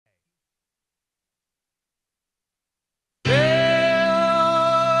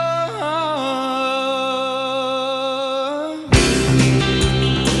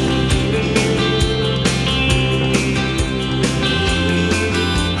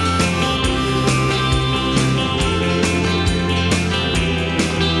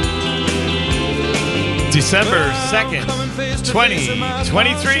December 2nd,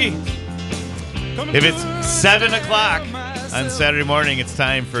 2023. If it's 7 o'clock on Saturday morning, it's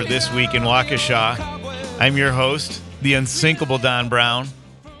time for This Week in Waukesha. I'm your host, the unsinkable Don Browne,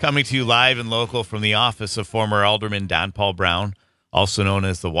 coming to you live and local from the office of former Alderman Don Paul Browne, also known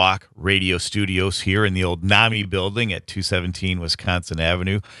as the Wauk Radio Studios here in the old NAMI building at 217 Wisconsin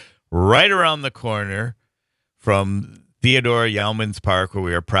Avenue, right around the corner from Theodore Yelman's Park, where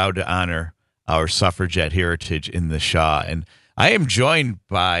we are proud to honor our suffragette heritage in the Shaw. And I am joined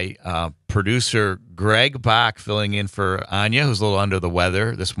by producer Greg Bach, filling in for Anya, who's a little under the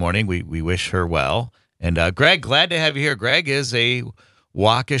weather this morning. We wish her well. And Greg, glad to have you here. Greg is a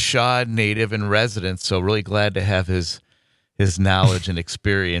Waukesha native and resident, so really glad to have his knowledge and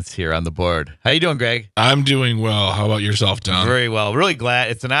experience here on the board. How you doing, Greg? I'm doing well. How about yourself, Don? Very well. Really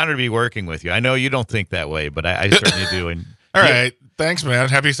glad. It's an honor to be working with you. I know you don't think that way, but I certainly do. And all right. Thanks, man.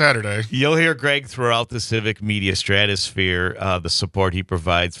 Happy Saturday. You'll hear Greg throughout the civic media stratosphere, the support he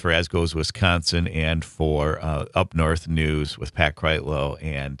provides for As Goes Wisconsin and for Up North News with Pat Kreitlow.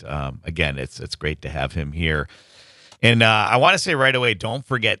 And again, it's great to have him here. And I want to say right away, don't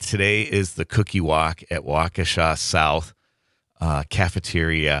forget today is the Cookie Walk at Waukesha South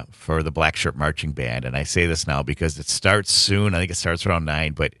cafeteria for the Black Shirt Marching Band. And I say this now because it starts soon. I think it starts around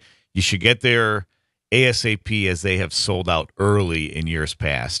 9, but you should get there ASAP as they have sold out early in years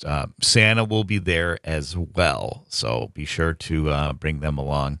past. Santa will be there as well, so be sure to bring them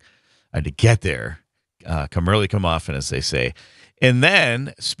along to get there. Come early, come often, as they say. And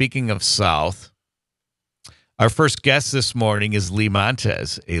then, speaking of South, our first guest this morning is Lee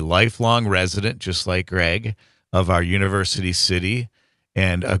Montez, a lifelong resident, just like Greg, of our university city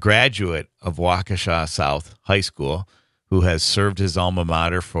and a graduate of Waukesha South High School, who has served his alma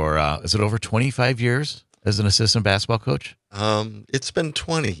mater for, is it over 25 years as an assistant basketball coach? It's been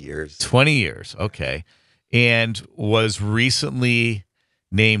 20 years. 20 years, okay. And was recently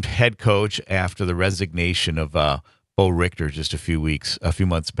named head coach after the resignation of Bo Richter just a few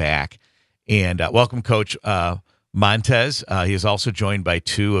months back. And welcome, Coach Montez. He is also joined by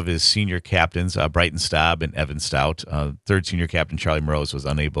two of his senior captains, Bryten Staab and Evan Staudt. Third senior captain, Charlie Morose, was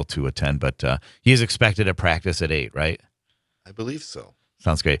unable to attend, but he is expected at practice at 8, right? I believe so.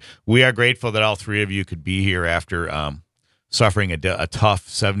 Sounds great. We are grateful that all three of you could be here after suffering a tough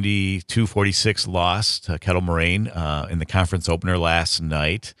 72-46 loss to Kettle Moraine in the conference opener last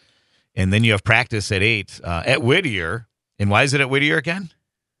night. And then you have practice at 8 at Whittier. And why is it at Whittier again?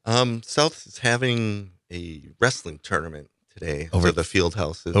 South is having a wrestling tournament today over the field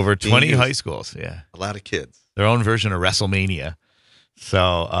houses. Over 20 high schools, yeah. A lot of kids. Their own version of WrestleMania.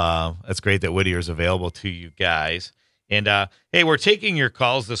 So it's great that Whittier is available to you guys. And, hey, we're taking your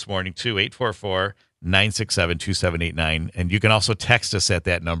calls this morning, too, 844-967-2789. And you can also text us at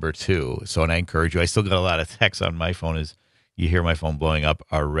that number, too. So, and I encourage you. I still got a lot of texts on my phone as you hear my phone blowing up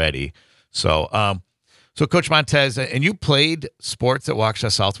already. So, Coach Montez, and you played sports at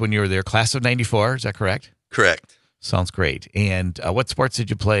Waukesha South when you were there, class of 94, is that correct? Correct. Sounds great. And what sports did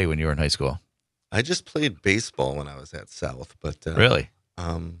you play when you were in high school? I just played baseball when I was at South. But really?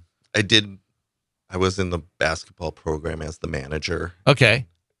 I was in the basketball program as the manager. Okay.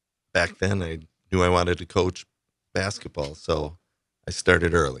 Back then, I knew I wanted to coach basketball, so I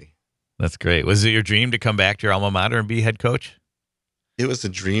started early. That's great. Was it your dream to come back to your alma mater and be head coach? It was a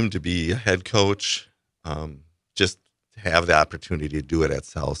dream to be a head coach. Just to have the opportunity to do it at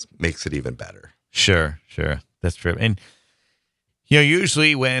South makes it even better. Sure. That's true. And,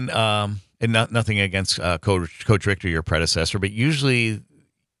 usually when, and nothing against Coach Richter, your predecessor, but usually,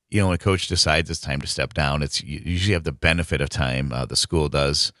 when a coach decides it's time to step down, you usually have the benefit of time. The school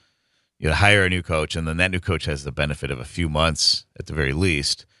does, hire a new coach, and then that new coach has the benefit of a few months at the very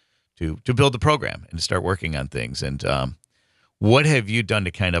least to build the program and to start working on things. And what have you done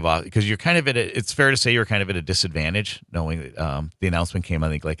to kind of, because you're kind of it's fair to say you're kind of at a disadvantage knowing that the announcement came, I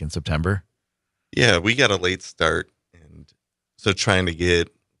think, like in September. Yeah, we got a late start. And so trying to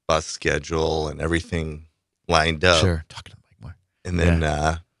get bus schedule and everything lined up. Sure. Talking to Mike more. And then,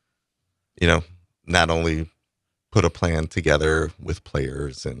 not only put a plan together with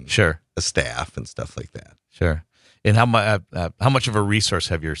players and a staff and stuff like that. Sure. And how much of a resource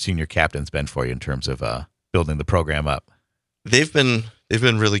have your senior captains been for you in terms of building the program up? They've been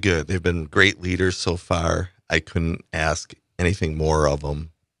really good. They've been great leaders so far. I couldn't ask anything more of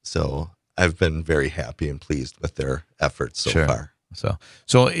them. So I've been very happy and pleased with their efforts so far.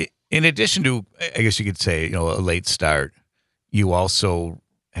 So in addition to, I guess you could say, a late start, you also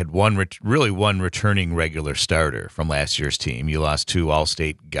had one returning regular starter from last year's team. You lost 2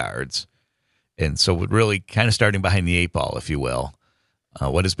 All-State guards. And so really kind of starting behind the 8 ball, if you will.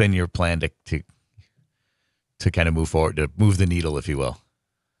 What has been your plan to to kind of move forward, to move the needle, if you will?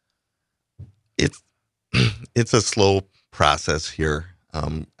 It's it's a slow process here.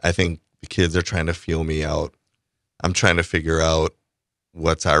 I think the kids are trying to feel me out. I'm trying to figure out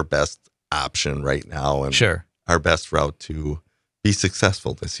what's our best option right now and Sure. our best route to be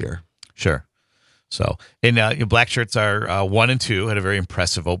successful this year. Sure. So, and Black Shirts are 1-2. Had a very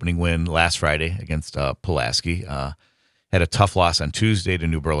impressive opening win last Friday against Pulaski. Had a tough loss on Tuesday to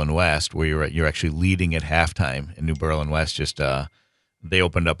New Berlin West, where you're actually leading at halftime. And New Berlin West just they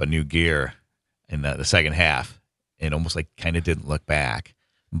opened up a new gear in the second half, and almost like kind of didn't look back.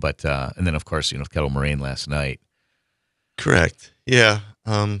 But and then of course Kettle Moraine last night. Correct. Yeah.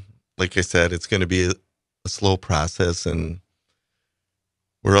 Like I said, it's going to be a slow process, and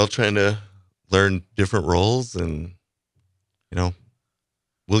we're all trying to learn different roles, and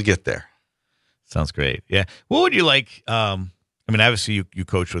we'll get there. Sounds great. Yeah. What would you like? Obviously you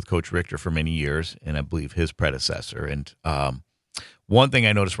coached with Coach Richter for many years, and I believe his predecessor. And one thing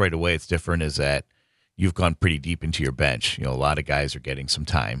I noticed right away, it's different, is that you've gone pretty deep into your bench. A lot of guys are getting some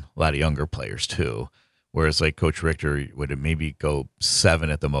time, a lot of younger players too. Whereas like Coach Richter would maybe go 7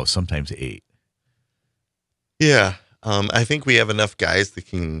 at the most, sometimes 8. Yeah. I think we have enough guys that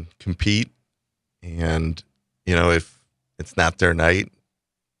can compete. And, if it's not their night,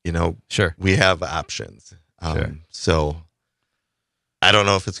 sure, we have options. Sure. So I don't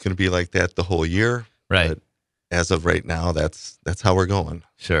know if it's going to be like that the whole year. Right. But as of right now, that's how we're going.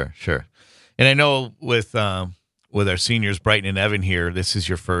 Sure. And I know with our seniors, Bryten and Evan here, this is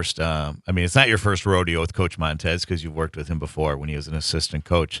your first, it's not your first rodeo with Coach Montez, because you've worked with him before when he was an assistant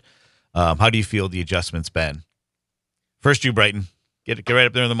coach. How do you feel the adjustment's been? First you, Bryten. Get right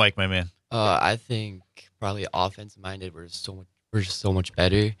up there on the mic, my man. I think probably offensive minded. We're just so much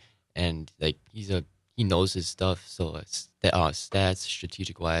better, and like he knows his stuff. So stats,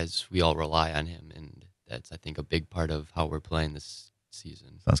 strategic wise, we all rely on him, and that's I think a big part of how we're playing this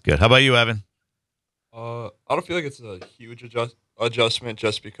season. Sounds good. How about you, Evan? I don't feel like it's a huge adjustment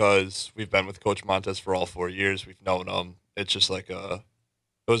just because we've been with Coach Montez for all 4 years. We've known him. It's just like it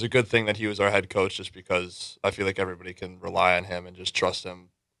was a good thing that he was our head coach, just because I feel like everybody can rely on him and just trust him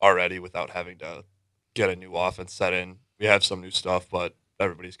already without having to get a new offense set in. We have some new stuff, but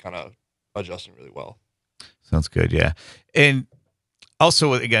everybody's kind of adjusting really well. Sounds good, yeah. And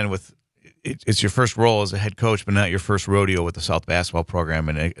also, again, it's your first role as a head coach, but not your first rodeo with the South basketball program.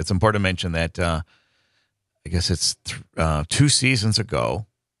 And it's important to mention that I guess it's 2 seasons ago,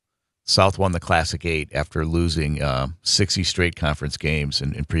 South won the Classic 8 after losing 60 straight conference games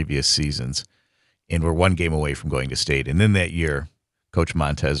in previous seasons, and we're 1 game away from going to state. And in that year, Coach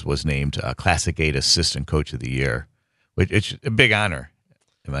Montez was named Classic 8 Assistant Coach of the Year, which it's a big honor,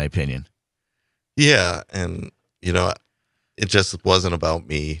 in my opinion. Yeah, and it just wasn't about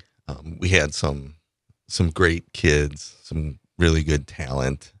me. We had some great kids, some really good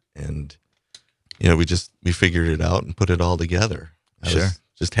talent, and we figured it out and put it all together. I was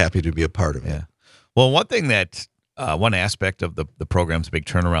just happy to be a part of it. Yeah. Well, one thing that one aspect of the program's big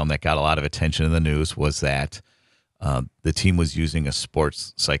turnaround that got a lot of attention in the news was that the team was using a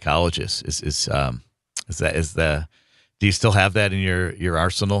sports psychologist. Do you still have that in your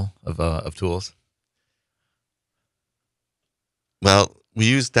arsenal of tools? Well, we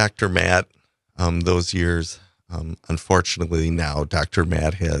used Dr. Matt those years. Unfortunately, now Dr.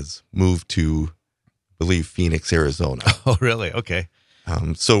 Matt has moved to, I believe, Phoenix, Arizona. Oh, really? Okay.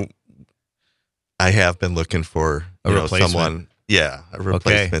 So I have been looking for someone, a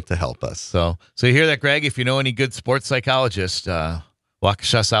replacement to help us. So you hear that, Greg? If you know any good sports psychologists,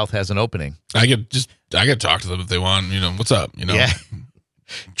 Waukesha South has an opening. I could talk to them if they want. What's up? Yeah.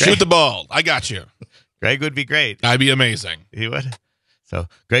 Shoot the ball. I got you. Greg would be great. I'd be amazing. He would. So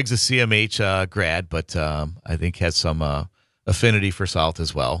Greg's a CMH grad, but I think has some affinity for South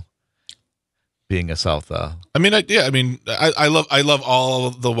as well. Being a South, I love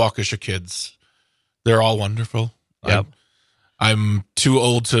all the Waukesha kids. They're all wonderful. Yep. I'm too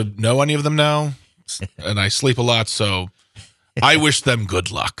old to know any of them now, and I sleep a lot, so I wish them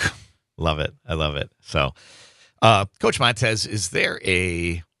good luck. Love it. I love it. So, Coach Montez, is there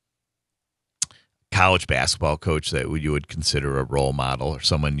a college basketball coach that you would consider a role model or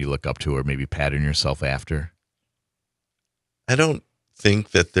someone you look up to or maybe pattern yourself after? I don't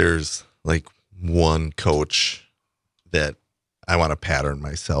think that there's like one coach that I want to pattern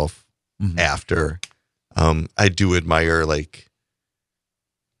myself after. I do admire like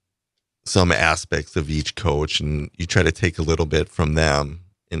some aspects of each coach, and you try to take a little bit from them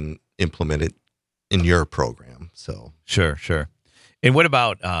and implement it in your program. So Sure. And what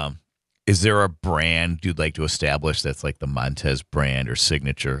about, is there a brand you'd like to establish that's like the Montez brand or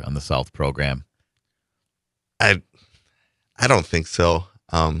signature on the South program? I I don't think so.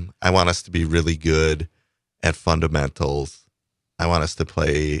 I want us to be really good at fundamentals. I want us to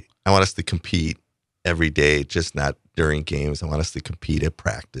play. I want us to compete every day, just not during games. I want us to compete at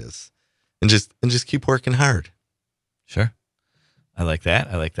practice, and just keep working hard. Sure. I like that.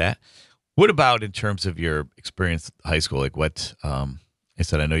 I like that. What about in terms of your experience at high school? Like what I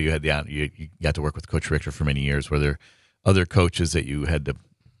said, I know you had you got to work with Coach Richter for many years. Were there other coaches that you had the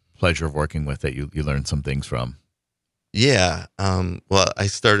pleasure of working with that you learned some things from? Yeah. Well, I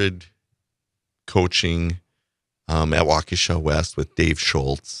started coaching at Waukesha West with Dave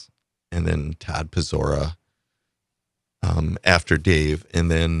Schultz, and then Todd Pizzora after Dave,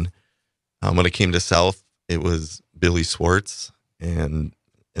 and then when it came to South, it was Billy Swartz and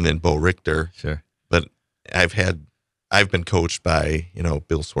then Bo Richter. Sure. But I've been coached by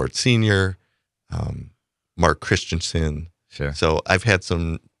Bill Swartz Sr., Mark Christensen. Sure. So I've had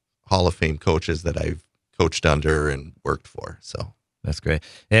some Hall of Fame coaches that I've coached under and worked for. So that's great.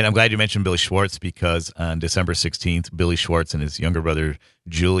 And I'm glad you mentioned Billy Schwartz because on December 16th, Billy Schwartz and his younger brother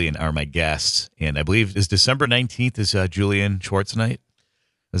Julian are my guests. And I believe is December 19th is Julian Schwartz night.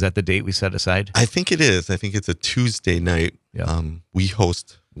 Is that the date we set aside? I think it is. I think it's a Tuesday night. Yeah. We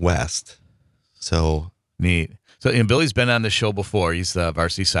host West. So neat. So and Billy's been on the show before. He's the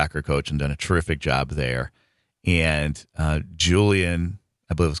varsity soccer coach and done a terrific job there. And Julian,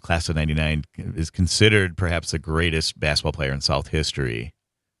 I believe it was class of 99, is considered perhaps the greatest basketball player in South history,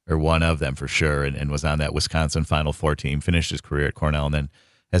 or one of them for sure, and was on that Wisconsin Final Four team, finished his career at Cornell, and then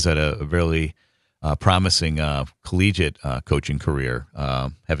has had a really promising collegiate coaching career,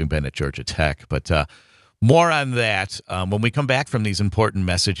 having been at Georgia Tech. But more on that when we come back from these important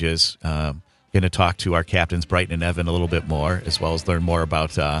messages. Going to talk to our captains, Bryten and Evan, a little bit more, as well as learn more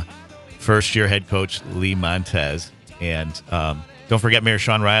about first-year head coach Lee Montez. And don't forget, Mayor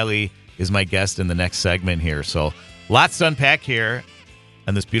Shawn Reilly is my guest in the next segment here. So lots to unpack here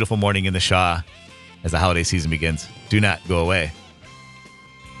on this beautiful morning in the Shaw as the holiday season begins. Do not go away.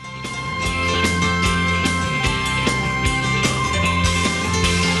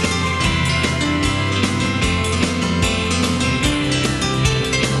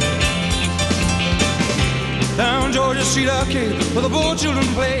 Down Georgia Street Arcade, where the poor children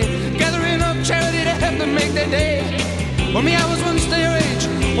play, gathering up charity to help them make their day. For me, I was once their age,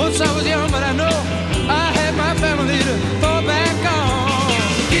 once I was young, but I know I had my family to fall back on.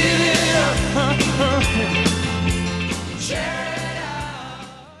 Give it up, share it out.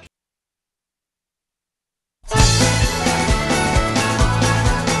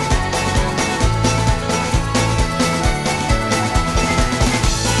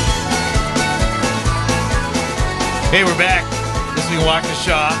 Hey, we're back. Listening to Waukesha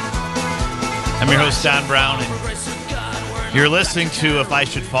South. I'm your host, Don Browne, and you're listening to If I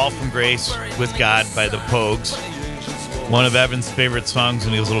Should Fall From Grace with God by the Pogues, one of Evan's favorite songs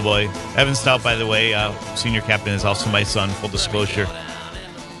when he was a little boy. Evan Staudt, by the way, senior captain, is also my son, full disclosure.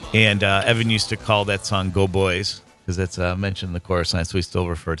 And Evan used to call that song Go Boys, because that's mentioned in the chorus line, so we still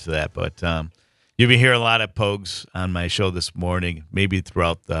refer to that. But you'll be hearing a lot of Pogues on my show this morning, maybe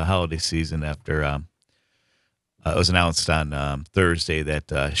throughout the holiday season after it was announced on Thursday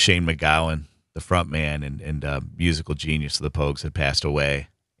that Shane McGowan, the front man and musical genius of the Pogues, had passed away,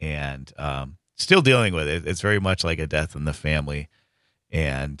 and still dealing with it. It's very much like a death in the family,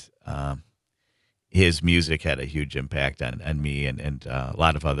 and his music had a huge impact on me and a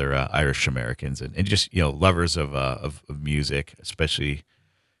lot of other Irish Americans and just lovers of music, especially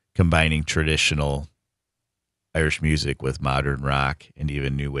combining traditional Irish music with modern rock and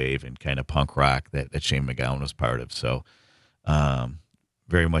even new wave and kind of punk rock that Shane McGowan was part of. So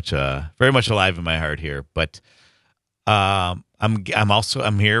very much alive in my heart here. But I'm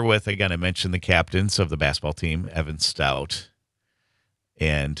here with, again, I mentioned the captains of the basketball team, Evan Staudt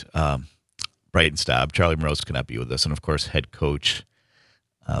and Bryten Staab. Charlie Morose cannot be with us, and of course head coach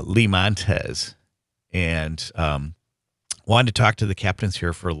Lee Montez. And wanted to talk to the captains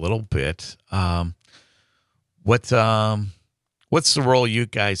here for a little bit. What's the role you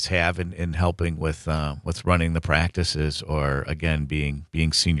guys have in helping with running the practices, or again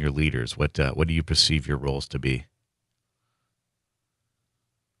being senior leaders? What do you perceive your roles to be?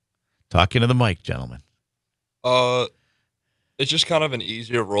 Talking to the mic, gentlemen. It's just kind of an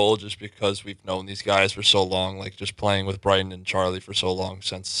easier role just because we've known these guys for so long, like just playing with Bryten and Charlie for so long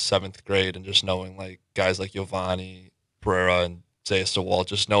since 7th grade, and just knowing like guys like Giovanni, Pereira, and Zaya Stawalt,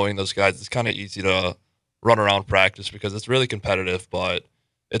 just knowing those guys, it's kind of easy to run around practice because it's really competitive, but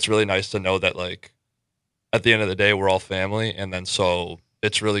it's really nice to know that like at the end of the day we're all family, and then so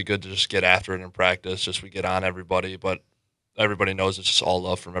it's really good to just get after it in practice. Just we get on everybody, but everybody knows it's just all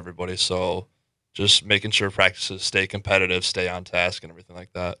love from everybody. So just making sure practices stay competitive, stay on task, and everything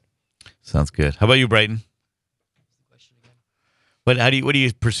like that. Sounds good. How about you, Bryten? What do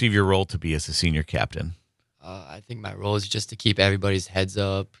you perceive your role to be as a senior captain? I think my role is just to keep everybody's heads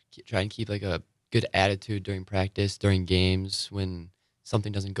up, try and keep like a good attitude during practice, during games. When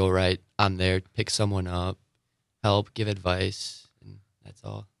something doesn't go right, I'm there to pick someone up, help, give advice, and that's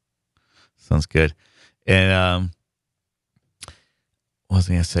all. Sounds good. And what was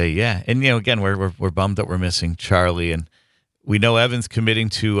I gonna say? Yeah, and again, we're bummed that we're missing Charlie, and we know Evan's committing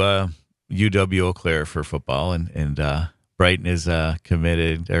to UW Eau Claire for football, and Bryten is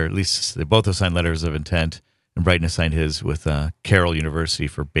committed, or at least they both have signed letters of intent, and Bryten has signed his with Carroll University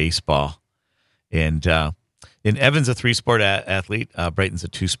for baseball. And Evan's a 3-sport athlete. Bryten's a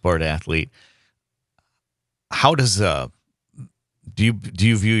 2-sport athlete. How does do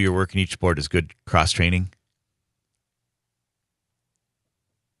you view your work in each sport as good cross training?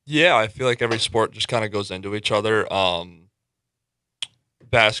 Yeah, I feel like every sport just kind of goes into each other.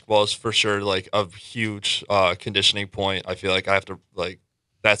 Basketball is for sure like a huge conditioning point. I feel like I have to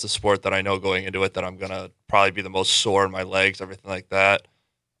that's a sport that I know going into it that I'm gonna probably be the most sore in my legs, everything like that.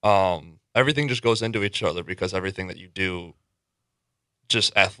 Everything just goes into each other because everything that you do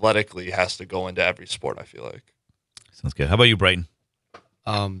just athletically has to go into every sport, I feel like. Sounds good. How about you, Bryten?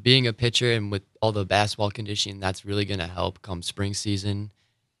 Being a pitcher and with all the basketball conditioning, that's really going to help come spring season.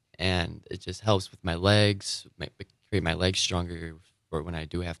 And it just helps with my legs, create my legs stronger for when I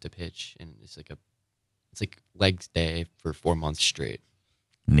do have to pitch. And it's like legs day for 4 months straight.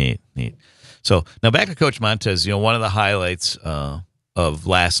 Neat. So now back to Coach Montez. One of the highlights of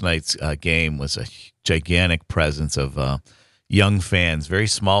last night's game was a gigantic presence of young fans, very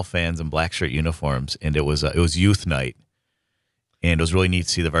small fans in black shirt uniforms, and it was youth night, and it was really neat to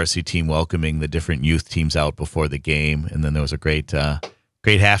see the varsity team welcoming the different youth teams out before the game, and then there was a great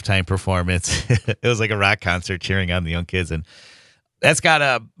halftime performance. It was like a rock concert cheering on the young kids, and that's got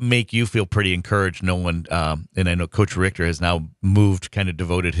to make you feel pretty encouraged. No one, and I know Coach Richter has now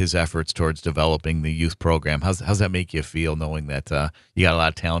devoted his efforts towards developing the youth program. How's that make you feel, knowing that you got a lot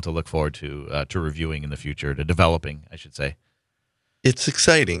of talent to look forward to reviewing in the future, to developing, I should say? It's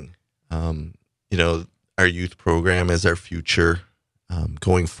exciting. Our youth program is our future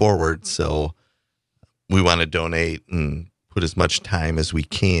going forward. So we want to donate and put as much time as we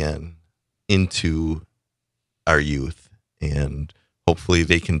can into our youth, and hopefully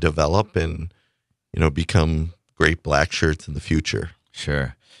they can develop and, become great black shirts in the future.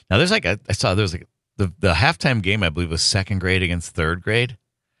 Sure. Now there's the halftime game, I believe, was second grade against third grade.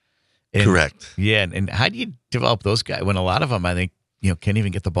 And, correct. Yeah. And how do you develop those guys when a lot of them, I think, can't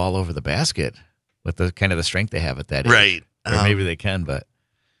even get the ball over the basket with the kind of the strength they have at that age? Right. Or maybe they can, but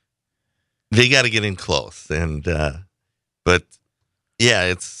they got to get in close. And, but yeah,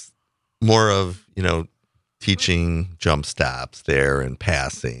 it's more of, teaching jump stops there and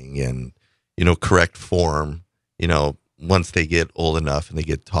passing and, correct form, once they get old enough and they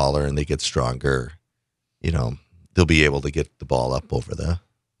get taller and they get stronger, they'll be able to get the ball up over the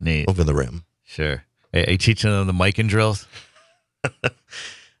rim. Sure. Are you teaching them the mic and drills?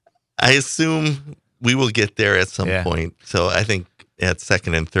 I assume we will get there at some point. So I think at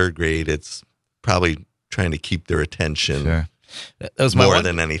second and third grade, it's probably trying to keep their attention. Sure. That was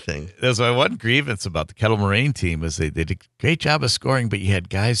than anything. That was my one grievance about the Kettle Moraine team, is they did a great job of scoring, but you had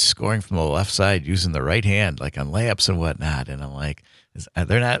guys scoring from the left side using the right hand, like on layups and whatnot. And I'm like,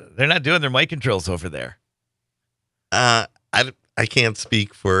 they're not doing their mic and drills over there. I can't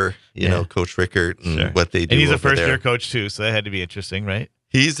speak for Coach Rickert and what they do. And he's a first-year coach too, so that had to be interesting, right?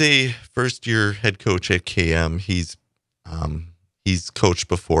 He's a first-year head coach at KM. He's coached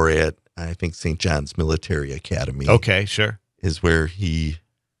before at, I think, St. John's Military Academy. Okay, sure. Is where he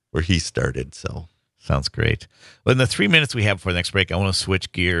started. So sounds great. Well, in the 3 minutes we have before the next break, I want to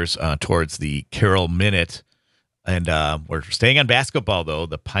switch gears towards the Carroll Minute. And we're staying on basketball, though.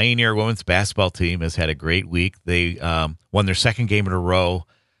 The Pioneer women's basketball team has had a great week. They won their second game in a row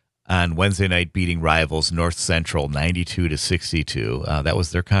on Wednesday night, beating rivals North Central 92-62. That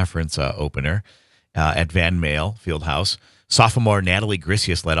was their conference opener at Van Male Fieldhouse. Sophomore Natalie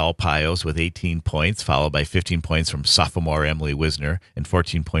Grisius led all Pios with 18 points, followed by 15 points from sophomore Emily Wisner and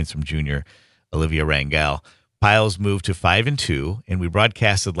 14 points from junior Olivia Rangel. Pios moved to 5-2, and we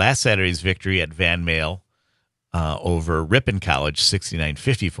broadcasted last Saturday's victory at Van Male over Ripon College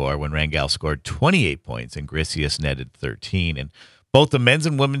 69-54, when Rangel scored 28 points and Grisius netted 13. And both the men's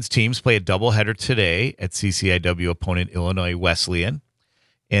and women's teams play a doubleheader today at CCIW opponent Illinois Wesleyan.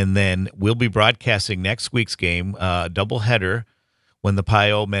 And then we'll be broadcasting next week's game, doubleheader, when the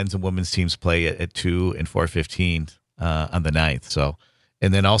PIO men's and women's teams play at 2 and 4:15 on the 9th. So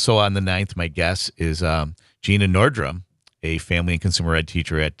And then also on the 9th, my guess is Gina Nordrum, a family and consumer ed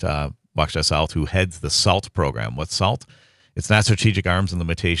teacher at Waukesha South, who heads the SALT program. What's SALT? It's not Strategic Arms and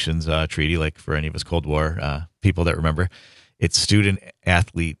Limitations Treaty, like for any of us Cold War people that remember. It's student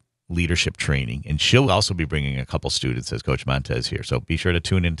athlete leadership training. And she'll also be bringing a couple students as Coach Montez here. So be sure to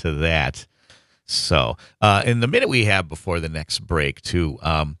tune into that. So in the minute we have before the next break, too,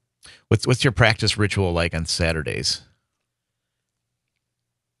 what's your practice ritual like on Saturdays?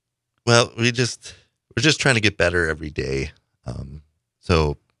 Well, we're just trying to get better every day.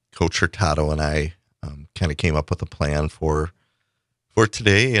 So Coach Hurtado and I kind of came up with a plan for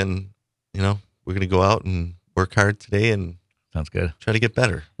today, and we're going to go out and work hard today and sounds good. Try to get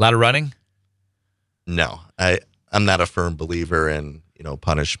better. A lot of running? No, I'm not a firm believer in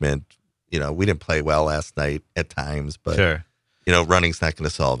punishment. We didn't play well last night at times, but sure. Running's not going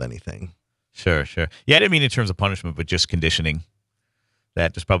to solve anything. Sure. Yeah, I didn't mean in terms of punishment, but just conditioning.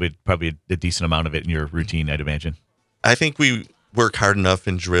 That just probably a decent amount of it in your routine, I'd imagine. I think we work hard enough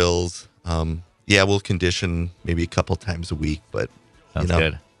in drills. We'll condition maybe a couple times a week, but sounds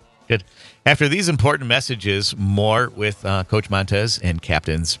good. Good. After these important messages, more with Coach Montez and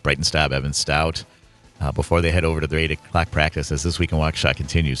captains Bryten, Staab, Evan, Staudt before they head over to their 8 o'clock practice as This Week in Waukesha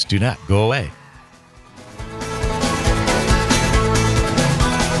continues. Do not go away.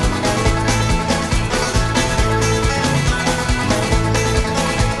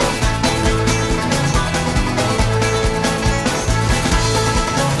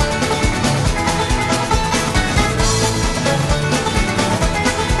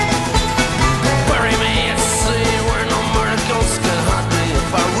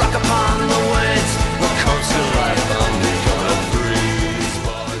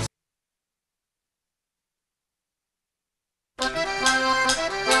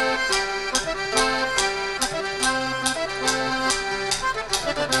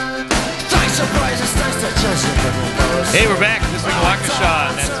 Hey, we're back. This week in Waukesha,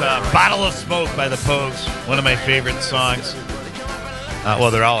 and that's Bottle of Smoke by the Pogues, one of my favorite songs.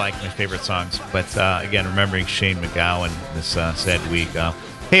 They're all like my favorite songs, but again, remembering Shane McGowan this sad week.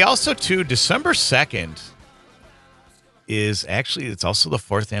 Hey, also, too, December 2nd it's also the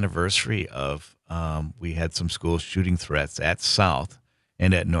 4th anniversary of we had some school shooting threats at South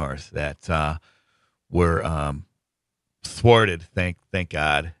and at North that were thwarted, thank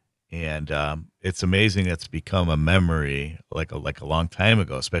God. And it's amazing it's become a memory like a long time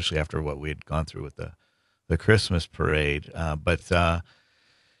ago, especially after what we had gone through with the Christmas parade. But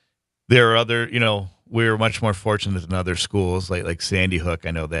there are other, we were much more fortunate than other schools like Sandy Hook.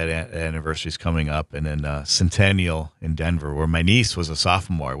 I know that anniversary is coming up. And then Centennial in Denver, where my niece was a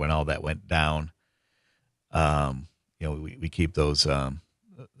sophomore when all that went down. We keep those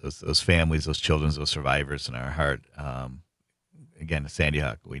families, those children, those survivors in our heart. Again, at Sandy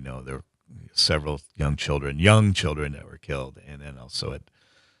Hook, we know there were several young children that were killed. And then also at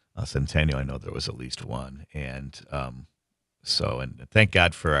Centennial, I know there was at least one. And and thank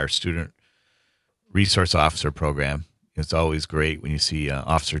God for our student resource officer program. It's always great when you see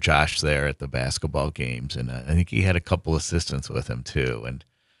Officer Josh there at the basketball games. And I think he had a couple assistants with him, too. And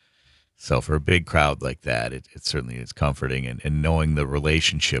so for a big crowd like that, it certainly is comforting. And knowing the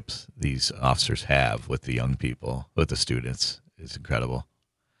relationships these officers have with the young people, with the students, is incredible.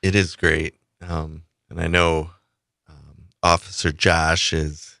 It is great. And I know Officer Josh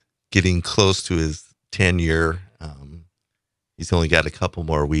is getting close to his tenure. He's only got a couple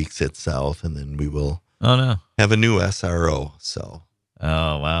more weeks at South, and then we will have a new SRO. So,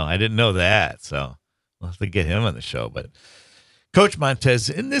 oh, wow. I didn't know that. So we'll have to get him on the show. But Coach Montez,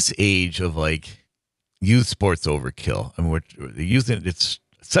 in this age of youth sports overkill, I mean, the youth, it's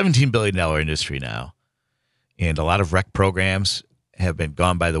a $17 billion industry now. And a lot of rec programs have been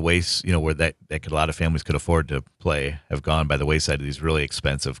gone by the wayside, where a lot of families could afford to play, have gone by the wayside of these really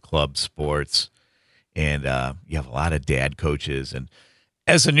expensive club sports. And you have a lot of dad coaches. And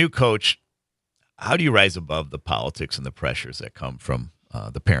as a new coach, how do you rise above the politics and the pressures that come from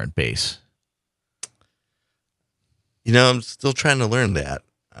the parent base? I'm still trying to learn that.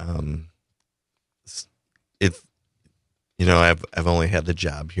 I've only had the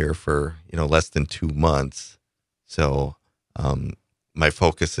job here for, less than 2 months. So my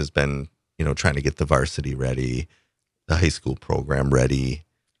focus has been, trying to get the varsity ready, the high school program ready.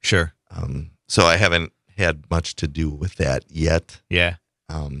 Sure. So I haven't had much to do with that yet. Yeah.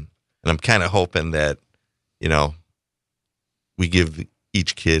 And I'm kind of hoping that, we give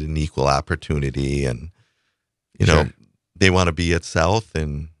each kid an equal opportunity and, Sure. they want to be at South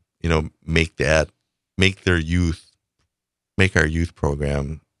and, make our youth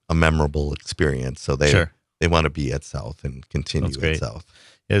program a memorable experience. So they they want to be at South and continue That's at great. South.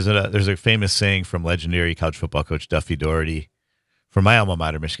 There's a famous saying from legendary college football coach Duffy Doherty from my alma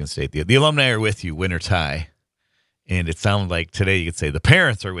mater, Michigan State. The alumni are with you, win or tie. And it sounded like today you could say the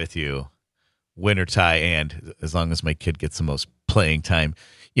parents are with you, win or tie, and as long as my kid gets the most playing time.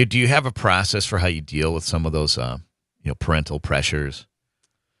 Do you have a process for how you deal with some of those parental pressures?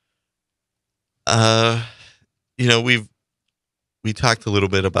 We talked a little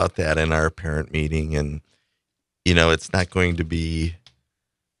bit about that in our parent meeting, and it's not going to be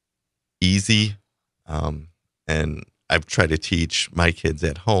easy. And I've tried to teach my kids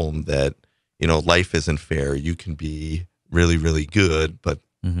at home that life isn't fair. You can be really, really good, but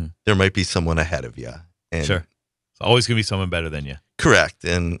there might be someone ahead of you. And sure, it's always going to be someone better than you. Correct,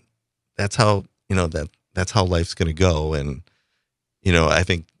 and that's how that's how life's going to go. And I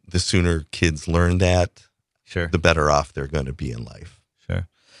think the sooner kids learn that, sure, the better off they're going to be in life. Sure.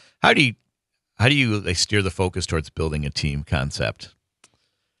 How do you steer the focus towards building a team concept?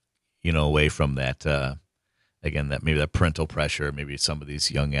 Away from that again, that maybe that parental pressure, maybe some of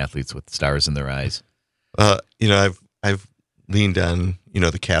these young athletes with stars in their eyes. I've leaned on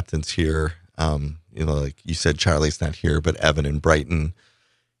the captains here. Like you said, Charlie's not here, but Evan and Bryten,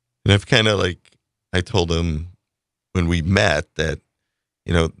 and I've kind of I told them when we met that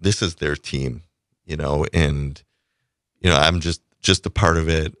this is their team, and I'm just a part of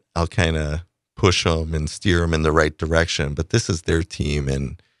it. I'll kind of push them and steer them in the right direction, but this is their team,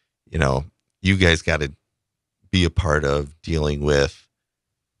 and you guys got to be a part of dealing with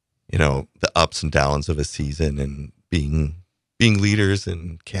the ups and downs of a season and being leaders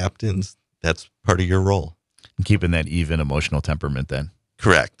and captains. That's part of your role. And keeping that even emotional temperament then.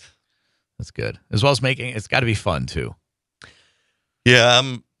 Correct. That's good. As well as it's got to be fun too. Yeah,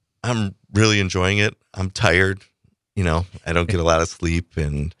 I'm really enjoying it. I'm tired. I don't get a lot of sleep,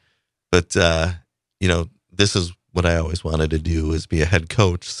 but this is what I always wanted to do, is be a head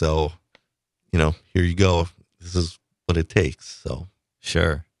coach. So, here you go. This is what it takes. So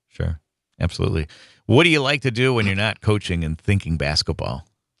sure. Absolutely. What do you like to do when you're not coaching and thinking basketball?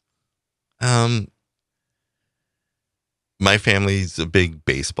 My family's a big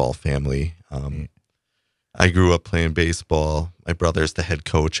baseball family. I grew up playing baseball. My brother's the head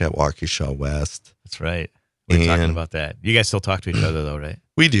coach at Waukesha West. That's right. We're talking about that. You guys still talk to each other though, right?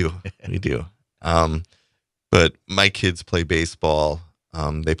 We do. We do. But my kids play baseball.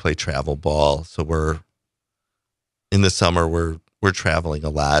 They play travel ball. So in the summer, we're traveling a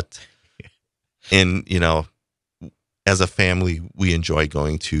lot. And, as a family, we enjoy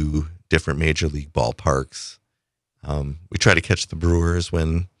going to different major league ballparks. We try to catch the Brewers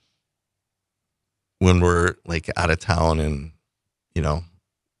when we're out of town and,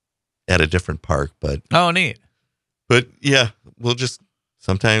 at a different park. But oh, neat. But yeah,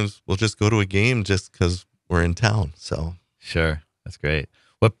 sometimes we'll just go to a game just because we're in town. So sure, that's great.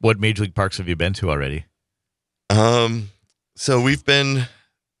 What major league parks have you been to already? So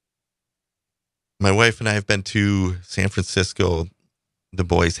my wife and I have been to San Francisco. The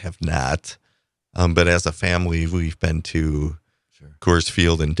boys have not. But as a family, we've been to Coors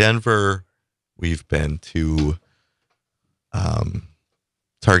Field in Denver. We've been to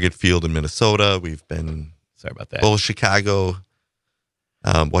Target Field in Minnesota. We've been sorry about that. Both Chicago,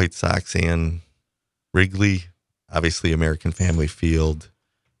 White Sox, and Wrigley. Obviously, American Family Field,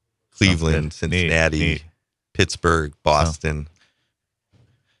 Cleveland, Cincinnati, neat. Pittsburgh, Boston. Oh.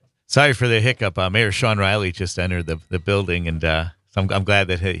 Sorry for the hiccup. Mayor Shawn Reilly just entered the building, and so I'm glad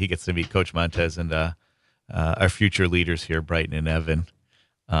that he gets to meet Coach Montez and our future leaders here, Bryten and Evan.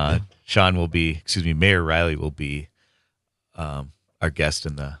 Mayor Reilly will be our guest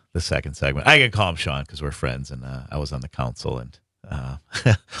in the second segment. I can call him Shawn because we're friends, and I was on the council, and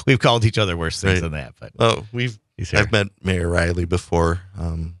we've called each other worse things than that. But I've met Mayor Reilly before.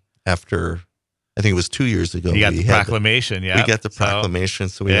 After I think it was 2 years ago, you got the proclamation. We got the proclamation,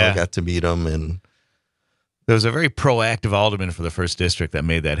 so we all got to meet him, and there was a very proactive alderman for the first district that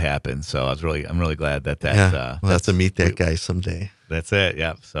made that happen. So I'm really glad that. We'll have to meet that guy someday. That's it.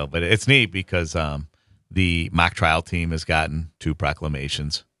 Yeah. So, but it's neat because the mock trial team has gotten 2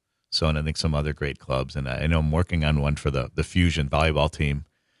 proclamations. So, and I think some other great clubs, and I know I'm working on one for the Fusion volleyball team.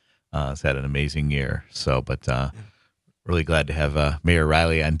 It's had an amazing year. So, but really glad to have Mayor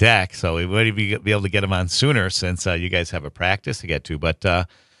Reilly on deck. So we might be able to get him on sooner since you guys have a practice to get to. But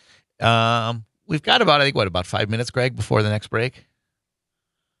we've got about 5 minutes, Greg, before the next break?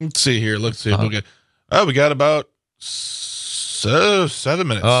 Let's see here. We got about 7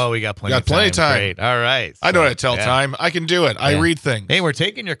 minutes. Oh, we got plenty of time. Great. All right. I know how to tell time. I can do it. I read things. Hey, we're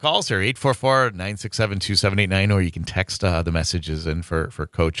taking your calls here, 844-967-2789, or you can text the messages in for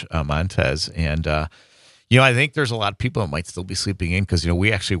Coach Montez. And, I think there's a lot of people that might still be sleeping in because,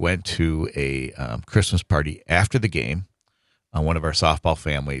 we actually went to a Christmas party after the game. One of our softball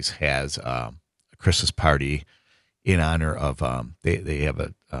families has a Christmas party in honor of they have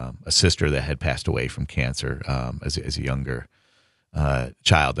a sister that had passed away from cancer as a younger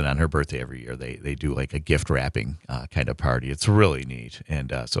child, and on her birthday every year they do like a gift wrapping kind of party. It's really neat,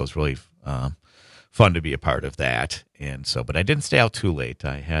 and so it's really fun to be a part of that. And so, but I didn't stay out too late.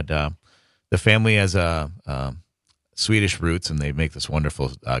 I had the family has Swedish roots, and they make this wonderful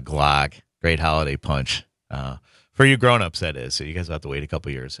glögg, great holiday punch for you grown-ups. That is, so you guys will have to wait a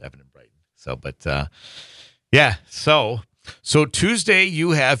couple years, Evan and Bryten. So, but yeah, so Tuesday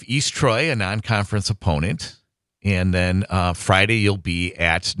you have East Troy, a non-conference opponent. And then Friday you'll be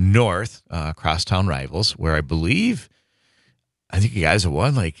at North, crosstown rivals, where I think you guys have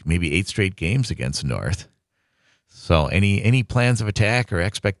won like maybe 8 straight games against North. So any plans of attack or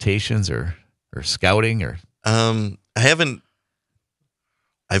expectations or scouting or? I haven't.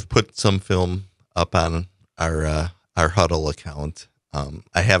 I've put some film up on our huddle account.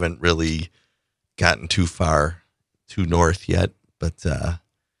 I haven't really gotten too far to North yet, but.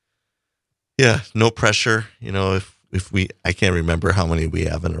 Yeah, no pressure. If I can't remember how many we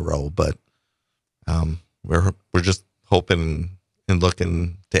have in a row, but we're just hoping and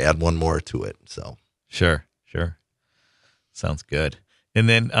looking to add one more to it. So sure, sounds good. And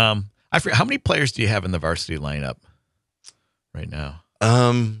then I forget, how many players do you have in the varsity lineup right now?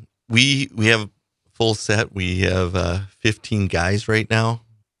 We have full set. We have 15 guys right now.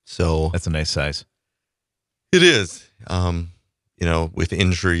 So that's a nice size. It is. With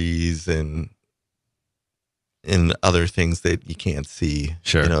injuries and other things that you can't see.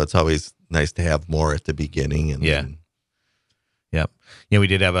 Sure. It's always nice to have more at the beginning. And yeah. Yep. Yeah, we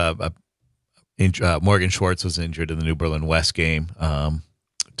did have Morgan Schwartz was injured in the New Berlin West game.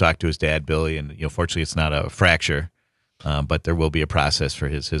 Talked to his dad, Billy, and fortunately it's not a fracture, but there will be a process for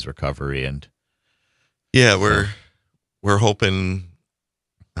his recovery. And yeah, we're hoping.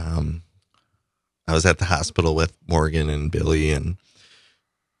 I was at the hospital with Morgan and Billy, and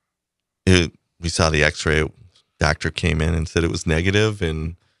we saw the X-ray. Doctor came in and said it was negative,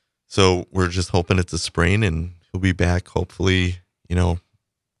 and so we're just hoping it's a sprain, and he'll be back hopefully,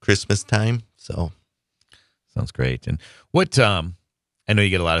 Christmas time. So sounds great. And what I know you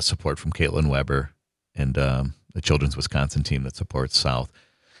get a lot of support from Caitlin Weber and the Children's Wisconsin team that supports South.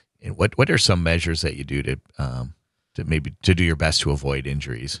 And what are some measures that you do to do your best to avoid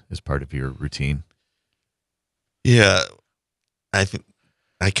injuries as part of your routine? Yeah, I think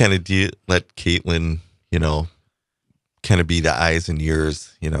I kind of let Caitlin, kind of be the eyes and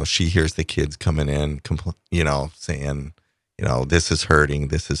ears. She hears the kids coming in, saying, this is hurting.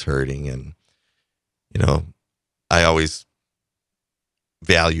 And, I always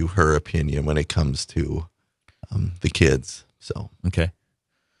value her opinion when it comes to the kids. So, okay.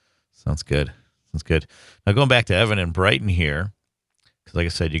 Sounds good. Now going back to Evan and Bryten here, because like I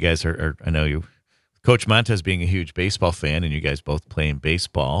said, you guys are I know you, Coach Montez being a huge baseball fan, and you guys both playing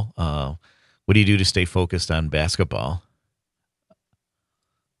baseball. What do you do to stay focused on basketball?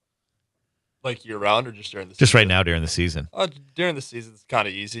 Like year round or just during the season? Just right now during the season. During the season, it's kind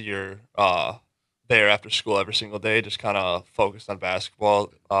of easy. You're there after school every single day, just kind of focused on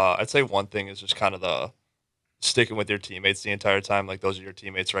basketball. I'd say one thing is just kind of the sticking with your teammates the entire time. Like those are your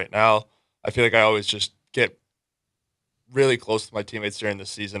teammates right now. I feel like I always just get really close to my teammates during the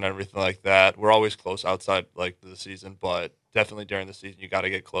season and everything like that. We're always close outside like the season, but definitely during the season, you got to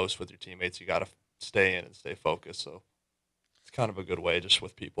get close with your teammates. You got to stay in and stay focused. So it's kind of a good way just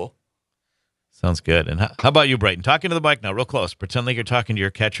with people. Sounds good. And how about you, Bryten? Talking to the mic now, real close. Pretend like you're talking to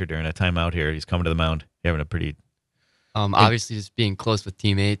your catcher during a timeout here. He's coming to the mound. You're having a pretty... Obviously, just being close with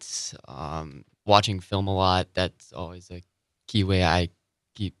teammates, watching film a lot. That's always a key way I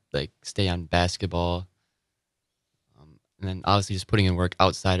stay on basketball. And then obviously just putting in work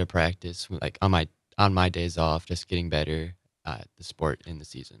outside of practice, like on my days off, just getting better at the sport in the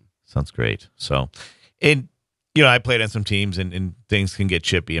season. Sounds great. So, and I played on some teams, and things can get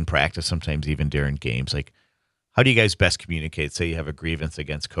chippy in practice sometimes, even during games. Like, how do you guys best communicate? Say you have a grievance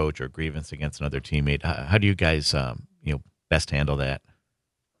against coach or a grievance against another teammate. How do you guys, best handle that?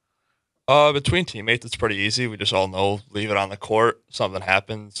 Between teammates, it's pretty easy. We just all know, leave it on the court. Something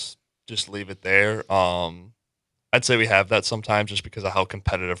happens, just leave it there. I'd say we have that sometimes just because of how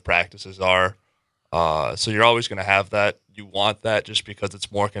competitive practices are. So you're always going to have that. You want that just because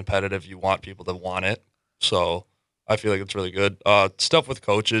it's more competitive. You want people to want it. So I feel like it's really good. Stuff with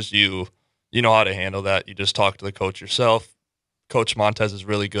coaches, you know how to handle that. You just talk to the coach yourself. Coach Montez is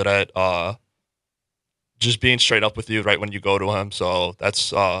really good at just being straight up with you right when you go to him. So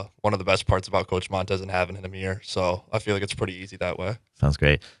that's one of the best parts about Coach Montez and having him here. So I feel like it's pretty easy that way. Sounds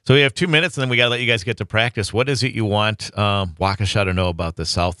great. So we have 2 minutes, and then we got to let you guys get to practice. What is it you want Waukesha to know about the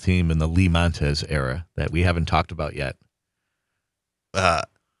South team in the Lee Montez era that we haven't talked about yet?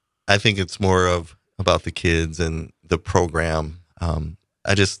 I think it's more of about the kids and the program.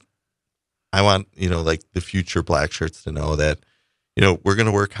 I want, like the future Black Shirts to know that, we're going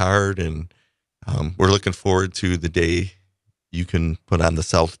to work hard, and we're looking forward to the day you can put on the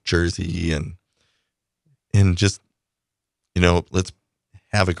South jersey and just, let's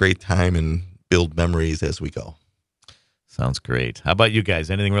have a great time and build memories as we go. Sounds great. How about you guys?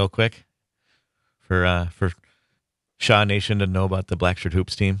 Anything real quick for Shaw Nation to know about the Black Shirt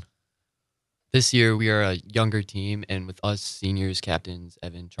Hoops team? This year, we are a younger team, and with us seniors, captains,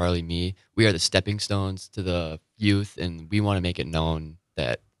 Evan, Charlie, me, we are the stepping stones to the youth, and we want to make it known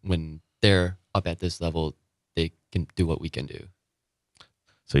that when they're up at this level, they can do what we can do.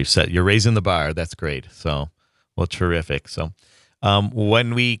 So you're raising the bar. That's great. So, well, terrific. So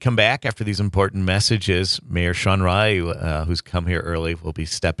when we come back after these important messages, Mayor Shawn N, who's come here early, will be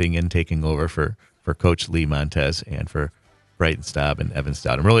stepping in, taking over for Coach Lee Montez and for Bryten Staab and Evan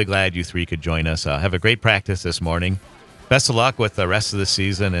Staudt. I'm really glad you three could join us. Have a great practice this morning. Best of luck with the rest of the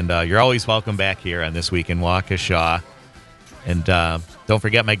season, and you're always welcome back here on This Week in Waukesha. And don't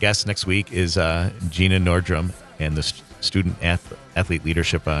forget, my guest next week is Gina Nordrum and the Student Athlete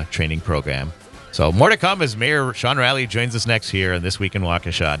Leadership Training Program. So more to come as Mayor Shawn Reilly joins us next here on This Week in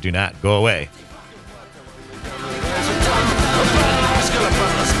Waukesha. Do not go away.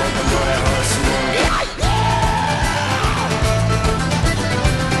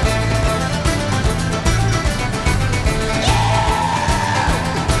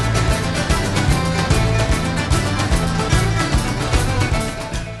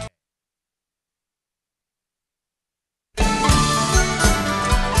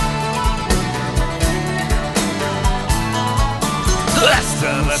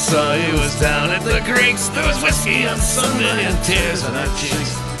 I saw he was down at the creeks. There was whiskey on Sunday and tears on our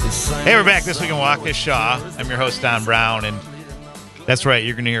cheeks. Hey, we're back this week in Waukesha. I'm your host, Don Browne, and that's right.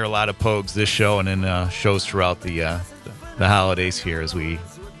 You're going to hear a lot of Pogues this show and then shows throughout the holidays here as we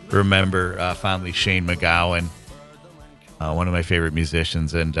remember fondly Shane McGowan, one of my favorite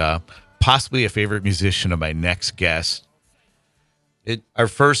musicians, and possibly a favorite musician of my next guest. Our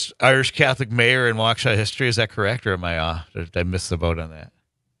first Irish Catholic mayor in Waukesha history. Is that correct, or am I did I miss the boat on that?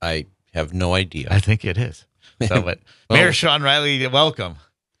 I have no idea. I think it is. So, but Mayor Shawn Reilly, welcome.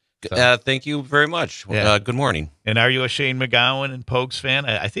 So. Thank you very much. Yeah. Good morning. And are you a Shane McGowan and Pogues fan?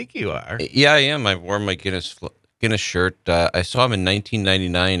 I think you are. Yeah, I am. I wore my Guinness shirt. I saw him in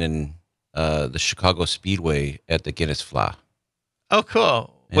 1999 in the Chicago Speedway at the Guinness Fla. Oh,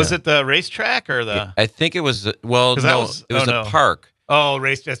 cool. Yeah. Was it the racetrack or the? I think it was. Well, no, it was a park. Oh,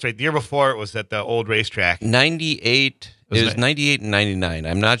 race. That's right. The year before it was at the old racetrack. 98. It was 98 and 99.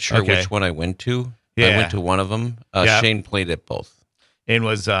 I'm not sure which one I went to. Yeah. I went to one of them. Shane played at both. And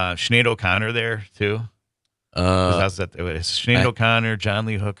was Sinead O'Connor there too? It was Sinead O'Connor, John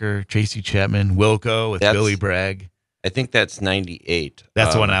Lee Hooker, Tracy Chapman, Wilco with Billy Bragg. I think that's 98.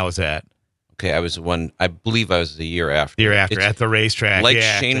 That's the one I was at. Okay, I was one. I believe I was the year after. The year after at the racetrack, like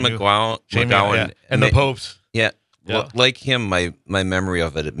Shane McGowan, and the Popes. Yeah, well, like him, my memory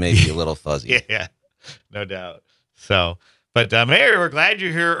of it may be a little fuzzy. Yeah, no doubt. So, but Mayor, we're glad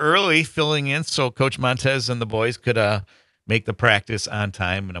you're here early, filling in so Coach Montez and the boys could make the practice on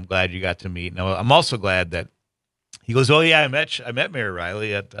time, and I'm glad you got to meet. Now, I'm also glad that he goes, oh yeah, I met Mayor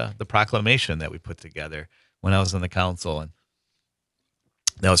Reilly at the proclamation that we put together when I was on the council, and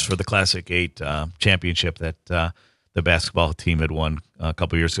that was for the Classic 8 championship that the basketball team had won a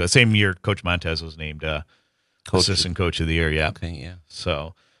couple years ago. Same year, Coach Montez was named assistant coach of the year. Yeah. Okay. Yeah.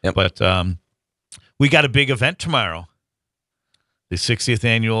 So, yep. But we got a big event tomorrow, the 60th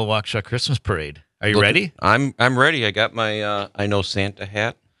annual Waukesha Christmas Parade. Are you ready? I'm ready. I got my I Know Santa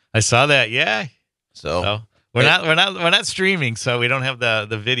hat. I saw that. Yeah. So we're not streaming, so we don't have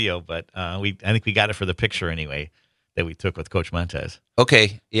the video, but I think we got it for the picture anyway that we took with Coach Montez.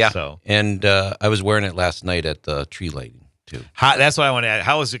 Okay. Yeah. So and I was wearing it last night at the tree lighting too. That's what I want to add.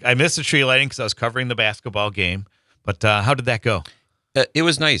 How was it? I missed the tree lighting because I was covering the basketball game, but how did that go? It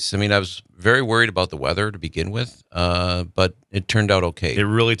was nice. I mean, I was very worried about the weather to begin with, but it turned out okay. It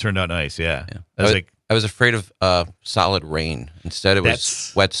really turned out nice. Yeah. I was afraid of solid rain. Instead, it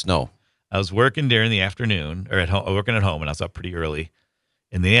was wet snow. I was working during the afternoon, or working at home, and I was up pretty early.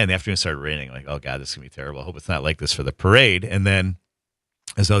 In the end, the afternoon started raining. I'm like, oh God, this is gonna be terrible. I hope it's not like this for the parade. And then,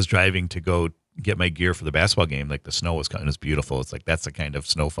 as I was driving to go get my gear for the basketball game, like the snow was coming. It was beautiful. It's like that's the kind of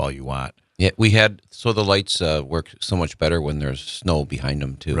snowfall you want. Yeah, we had the lights work so much better when there's snow behind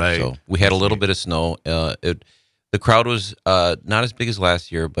them too. Right. So we had a little bit of snow. The crowd was not as big as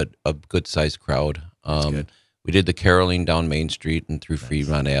last year, but a good sized crowd. Good. We did the caroling down Main Street and through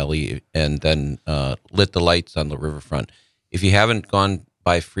Fremont Alley, and then lit the lights on the riverfront. If you haven't gone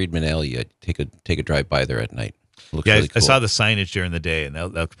by Friedman Alley yet, take a drive by there at night. It looks really cool. I saw the signage during the day, and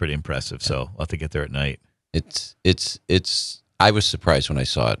that looked pretty impressive. So I'll have to get there at night. It's. I was surprised when I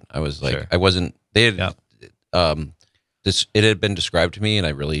saw it. I was like, Sure. I wasn't. They had it had been described to me, and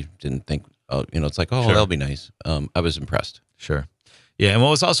I really didn't think. It's like, Sure. that'll be nice. I was impressed. Sure. Yeah, and what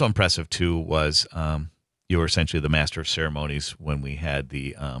was also impressive too was you were essentially the master of ceremonies when we had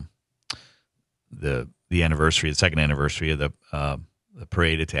the anniversary, the second anniversary of the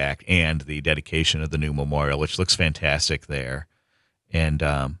parade attack and the dedication of the new memorial, which looks fantastic there. And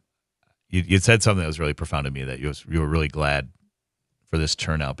you'd said something that was really profound to me, that you were really glad for this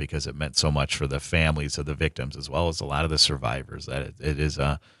turnout because it meant so much for the families of the victims as well as a lot of the survivors. That it is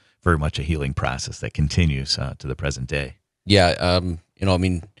very much a healing process that continues to the present day. Yeah,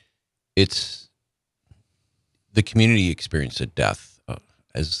 it's the community experience of death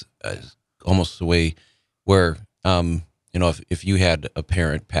as almost the way where if you had a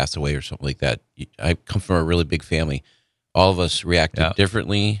parent pass away or something like that. I come from a really big family. All of us reacted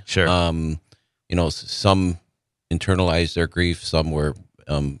differently. Sure. Some internalized their grief. Some were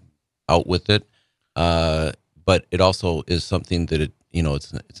out with it. But it also is something that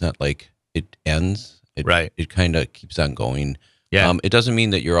it's not like it ends. It kind of keeps on going. Yeah. It doesn't mean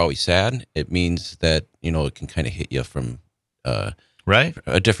that you're always sad. It means that it can kind of hit you from a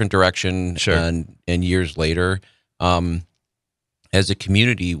different direction. Sure. And years later, as a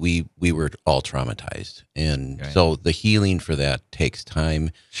community, we were all traumatized, and so the healing for that takes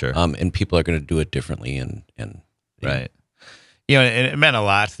time. Sure. And people are going to do it differently, and right. And it meant a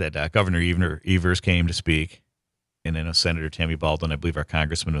lot that Governor Evers came to speak, and then Senator Tammy Baldwin, I believe our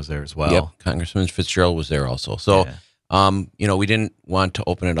congressman, was there as well. Yep, Congressman Fitzgerald was there also. So, we didn't want to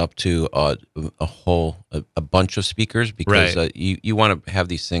open it up to a bunch of speakers because you want to have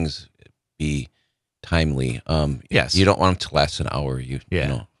these things be timely. Yes. You don't want them to last an hour.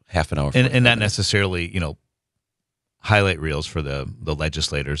 Half an hour. And not necessarily, highlight reels for the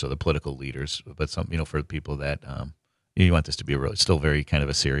legislators or the political leaders, but some, for the people that you want this to be still very kind of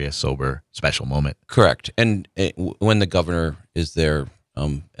a serious, sober, special moment. Correct. And when the governor is there,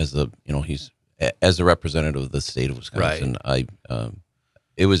 as he's as a representative of the state of Wisconsin,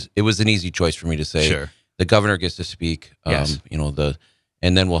 it was an easy choice for me to say, the governor gets to speak. Yes.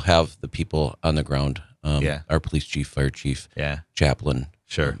 And then we'll have the people on the ground. Our police chief, fire chief, chaplain.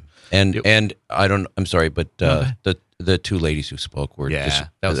 Sure. And I'm sorry, but the two ladies who spoke were just,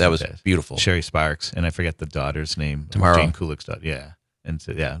 that was beautiful. Sherry Sparks, and I forget the daughter's name. Tamara. Jane Kulik's daughter. Yeah. And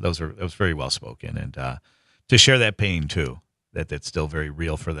so, that was very well spoken. And to share that pain too, that's still very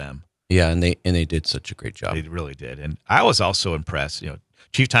real for them. Yeah, and they did such a great job. They really did. And I was also impressed.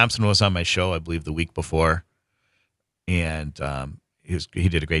 Chief Thompson was on my show, I believe, the week before. And he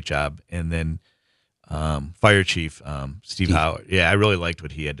did a great job. And then Fire Chief Steve Howard. Yeah, I really liked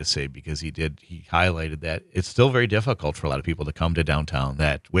what he had to say because he highlighted that it's still very difficult for a lot of people to come to downtown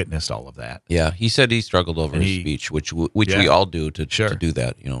that witnessed all of that. Yeah, he said he struggled over his speech, which we all do to do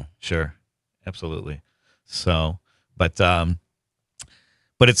that. Sure, absolutely. So, but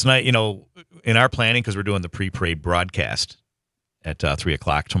it's not in our planning because we're doing the pre-parade broadcast at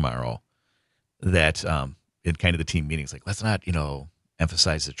 3:00 tomorrow. That in kind of the team meetings, like let's not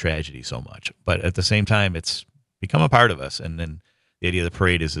emphasize the tragedy so much, but at the same time, it's become a part of us. And then the idea of the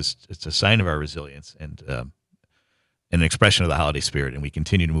parade is it's a sign of our resilience and an expression of the holiday spirit. And we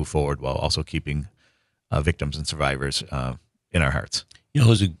continue to move forward while also keeping victims and survivors in our hearts.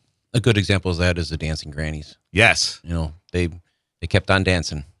 Who's a good example of that is the dancing grannies. Yes. They kept on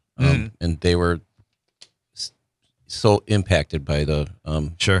dancing, and they were so impacted by the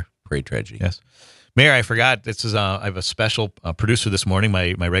parade tragedy. Yes. Mayor, I forgot. This is I have a special producer this morning.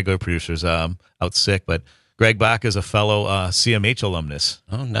 My regular producer's out sick, but Greg Bach is a fellow CMH alumnus.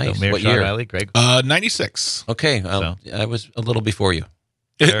 Oh, nice. So Mayor What Shawn year? Reilly, Greg. 96. Okay, I was a little before you.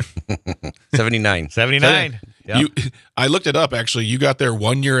 Sure. 79. 79. Yep. I looked it up. Actually, you got there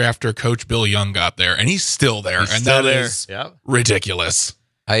 1 year after Coach Bill Young got there, and he's still there. That is ridiculous.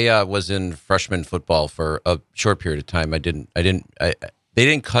 I was in freshman football for a short period of time. They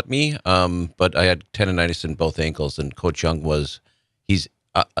didn't cut me, but I had tendonitis in both ankles, and Coach Young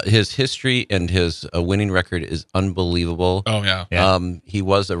his history and his winning record is unbelievable. Oh yeah. Yeah. He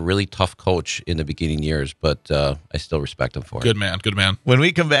was a really tough coach in the beginning years, but I still respect him for it. Good man. Good man. When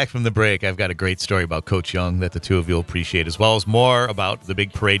we come back from the break, I've got a great story about Coach Young that the two of you will appreciate, as well as more about the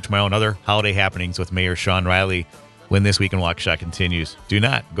big parade tomorrow and other holiday happenings with Mayor Shawn Reilly when This Week in Waukesha continues. Do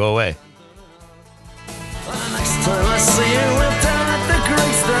not go away. Next time I see you, we're down at the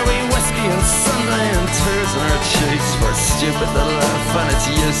Greeks. There'll be whiskey and Sunday and tears in our cheeks. We're stupid to laugh and it's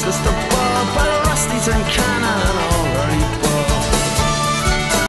useless to bob. But Rusty's in Canada,